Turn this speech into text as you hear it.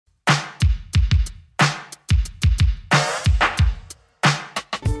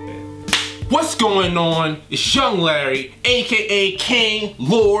What's going on? It's Young Larry, aka King,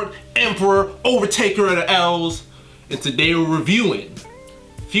 Lord, Emperor, Overtaker of the L's, and today we're reviewing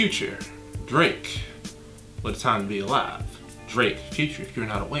Future, Drake, What a Time to Be Alive. Drake, Future, if you're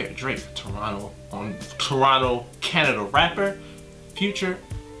not aware, Drake, Toronto, Canada rapper, Future,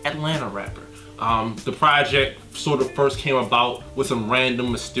 Atlanta rapper. The project sort of first came about with some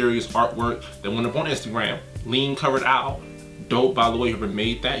random mysterious artwork that went up on Instagram. Lean covered out. Dope, by the way, whoever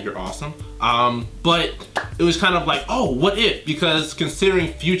made that, you're awesome. But it was kind of like, oh, what if? Because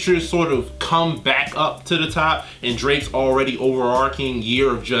considering Future's sort of come back up to the top and Drake's already overarching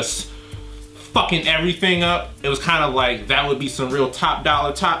year of just fucking everything up, it was kind of like that would be some real top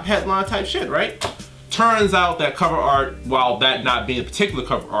dollar, top headline type shit, right? Turns out that cover art, while that not being a particular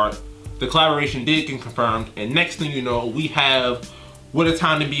cover art, the collaboration did get confirmed, and next thing you know, we have What a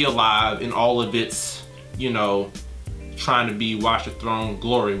Time to Be Alive in all of its, you know, trying to be Watch the Throne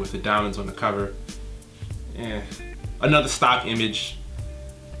glory with the diamonds on the cover. Another stock image.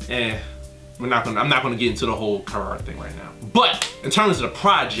 I'm not gonna get into the whole cover art thing right now. But in terms of the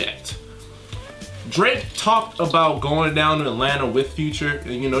project, Drake talked about going down to Atlanta with Future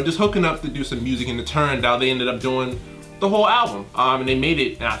and, you know, just hooking up to do some music, and it turned out they ended up doing the whole album. And they made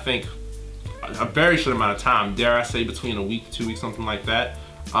it in, I think, a very short amount of time, dare I say between a week, 2 weeks, something like that.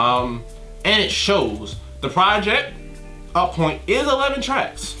 And it shows. The project, up point, is 11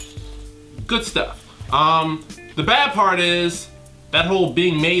 tracks. Good stuff. The bad part is that whole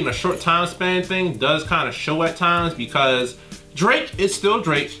being made in a short time span thing does kind of show at times, because Drake is still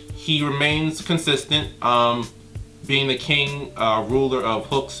Drake. He remains consistent, being the king, ruler of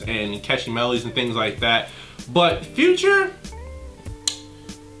hooks and catchy melodies and things like that. But Future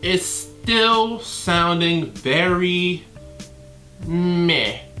is still sounding very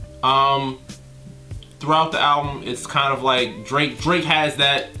meh. Throughout the album, it's kind of like Drake has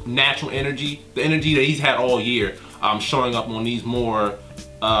that natural energy, the energy that he's had all year, showing up on these more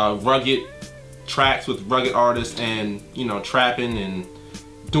rugged tracks with rugged artists and, you know, trapping and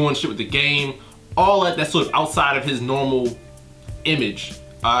doing shit with the game. All that's sort of outside of his normal image.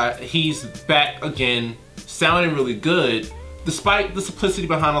 He's back again, sounding really good, despite the simplicity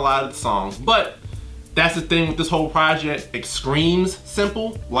behind a lot of the songs. But that's the thing with this whole project. It screams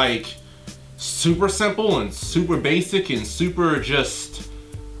simple, like super simple and super basic and super just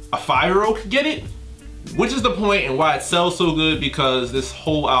a 5-year-old could get it, which is the point and why it sells so good, because this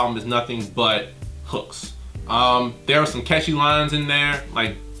whole album is nothing but hooks. There are some catchy lines in there,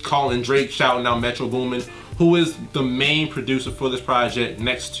 like calling Drake, shouting out Metro Boomin, who is the main producer for this project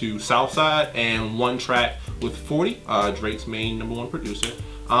next to Southside, and one track with 40, Drake's main #1 producer.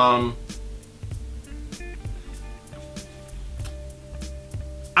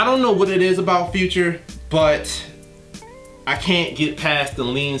 I don't know what it is about Future, but I can't get past the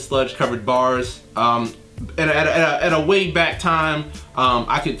lean sludge covered bars. At a way back time,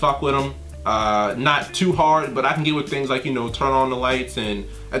 I could fuck with him. Not too hard, but I can get with things like, you know, Turn On the Lights, and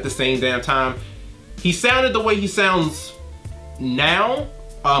at the same damn time, he sounded the way he sounds now,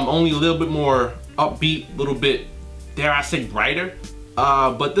 only a little bit more upbeat, a little bit, dare I say, brighter.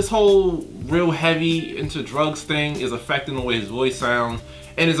 But this whole real heavy into drugs thing is affecting the way his voice sounds,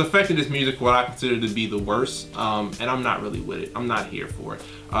 and is affecting his music, what I consider to be the worst. And I'm not really with it. I'm not here for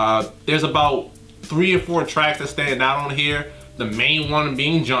it. There's about 3 or 4 tracks that stand out on here. The main one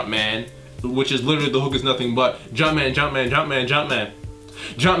being Jumpman, which is literally the hook is nothing but Jumpman, Jumpman, Jumpman, Jumpman.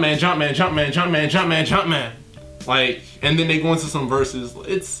 Jumpman, Jumpman, Jumpman, Jumpman, Jumpman, Jumpman. Like, and then they go into some verses.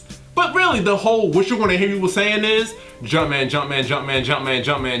 But really the whole, what you're gonna hear people saying is Jumpman, Jumpman, Jumpman, Jumpman,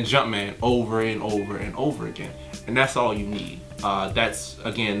 Jumpman, Jumpman, over and over and over again. And that's all you need. That's,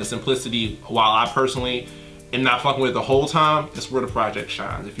 again, the simplicity. While I personally am not fucking with it the whole time, it's where the project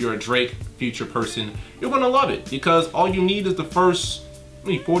shines. If you're a Drake Future person, you're gonna love it, because all you need is the first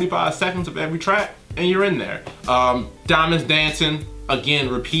 45 seconds of every track, and you're in there. Diamonds Dancing, again,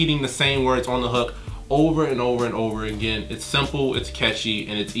 repeating the same words on the hook over and over and over again. It's simple, it's catchy,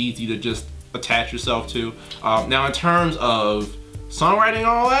 and it's easy to just attach yourself to. Now, in terms of songwriting and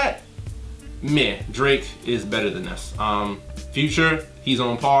all that, meh, Drake is better than this. Future, he's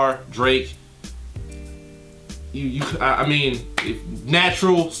on par. Drake, I mean,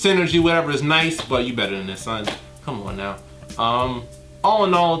 natural synergy, whatever is nice, but you better than this, son. Come on now. All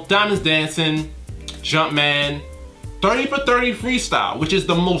in all, Diamonds Dancing, Jumpman, 30 for 30 Freestyle, which is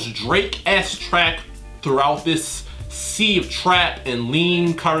the most Drake-esque track throughout this sea of trap and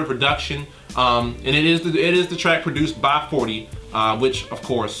lean cover production. And it is the track produced by 40, which, of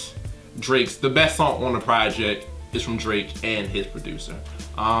course, Drake's, the best song on the project is from Drake and his producer.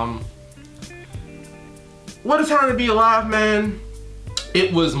 What a Time to Be Alive, man.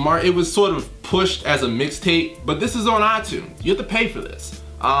 it was sort of pushed as a mixtape, but this is on iTunes. You have to pay for this.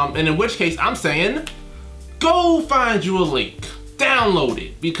 And in which case, I'm saying, go find you a link, download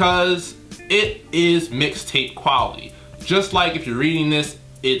it, because it is mixtape quality. Just like if you're reading this,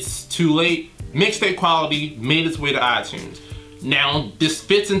 it's too late. Mixtape quality made its way to iTunes. Now, this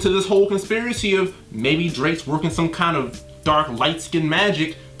fits into this whole conspiracy of maybe Drake's working some kind of dark light-skin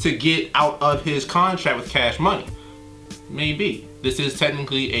magic to get out of his contract with Cash Money. Maybe. This is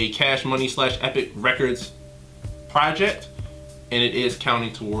technically a Cash Money / Epic Records project, and it is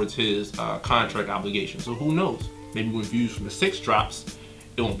counting towards his contract obligation. So who knows? Maybe when Views from the 6 drops,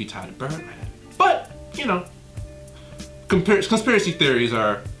 it won't be tied to Birdman. But, you know, conspiracy theories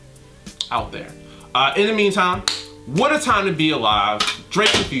are out there. In the meantime, what a time to be alive.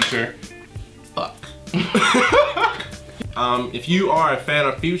 Drake the Future. Fuck. If you are a fan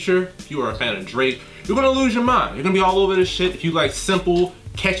of Future, if you are a fan of Drake, you're gonna lose your mind. You're gonna be all over this shit. If you like simple,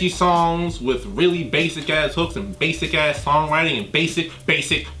 catchy songs with really basic ass hooks and basic ass songwriting and basic,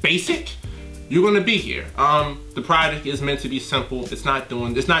 you're gonna be here. The project is meant to be simple. It's not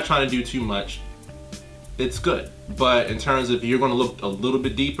trying to do too much. It's good. But in terms of you're gonna look a little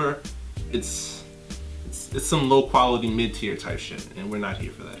bit deeper, it's some low quality mid-tier type shit, and we're not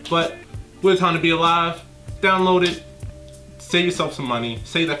here for that. But what a time to be alive. Download it. Save yourself some money.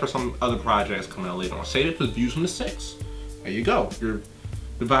 Save that for some other projects coming out later on. Save it for Views from the 6. There you go. You're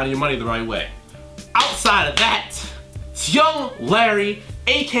dividing your money the right way. Outside of that, it's Young Larry,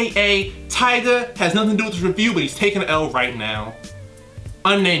 aka Tyga, has nothing to do with this review, but he's taking an L right now.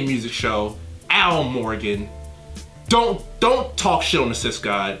 Unnamed Music Show, Al Morgan. Don't talk shit on the Sis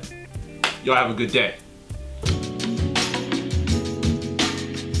God. Y'all have a good day.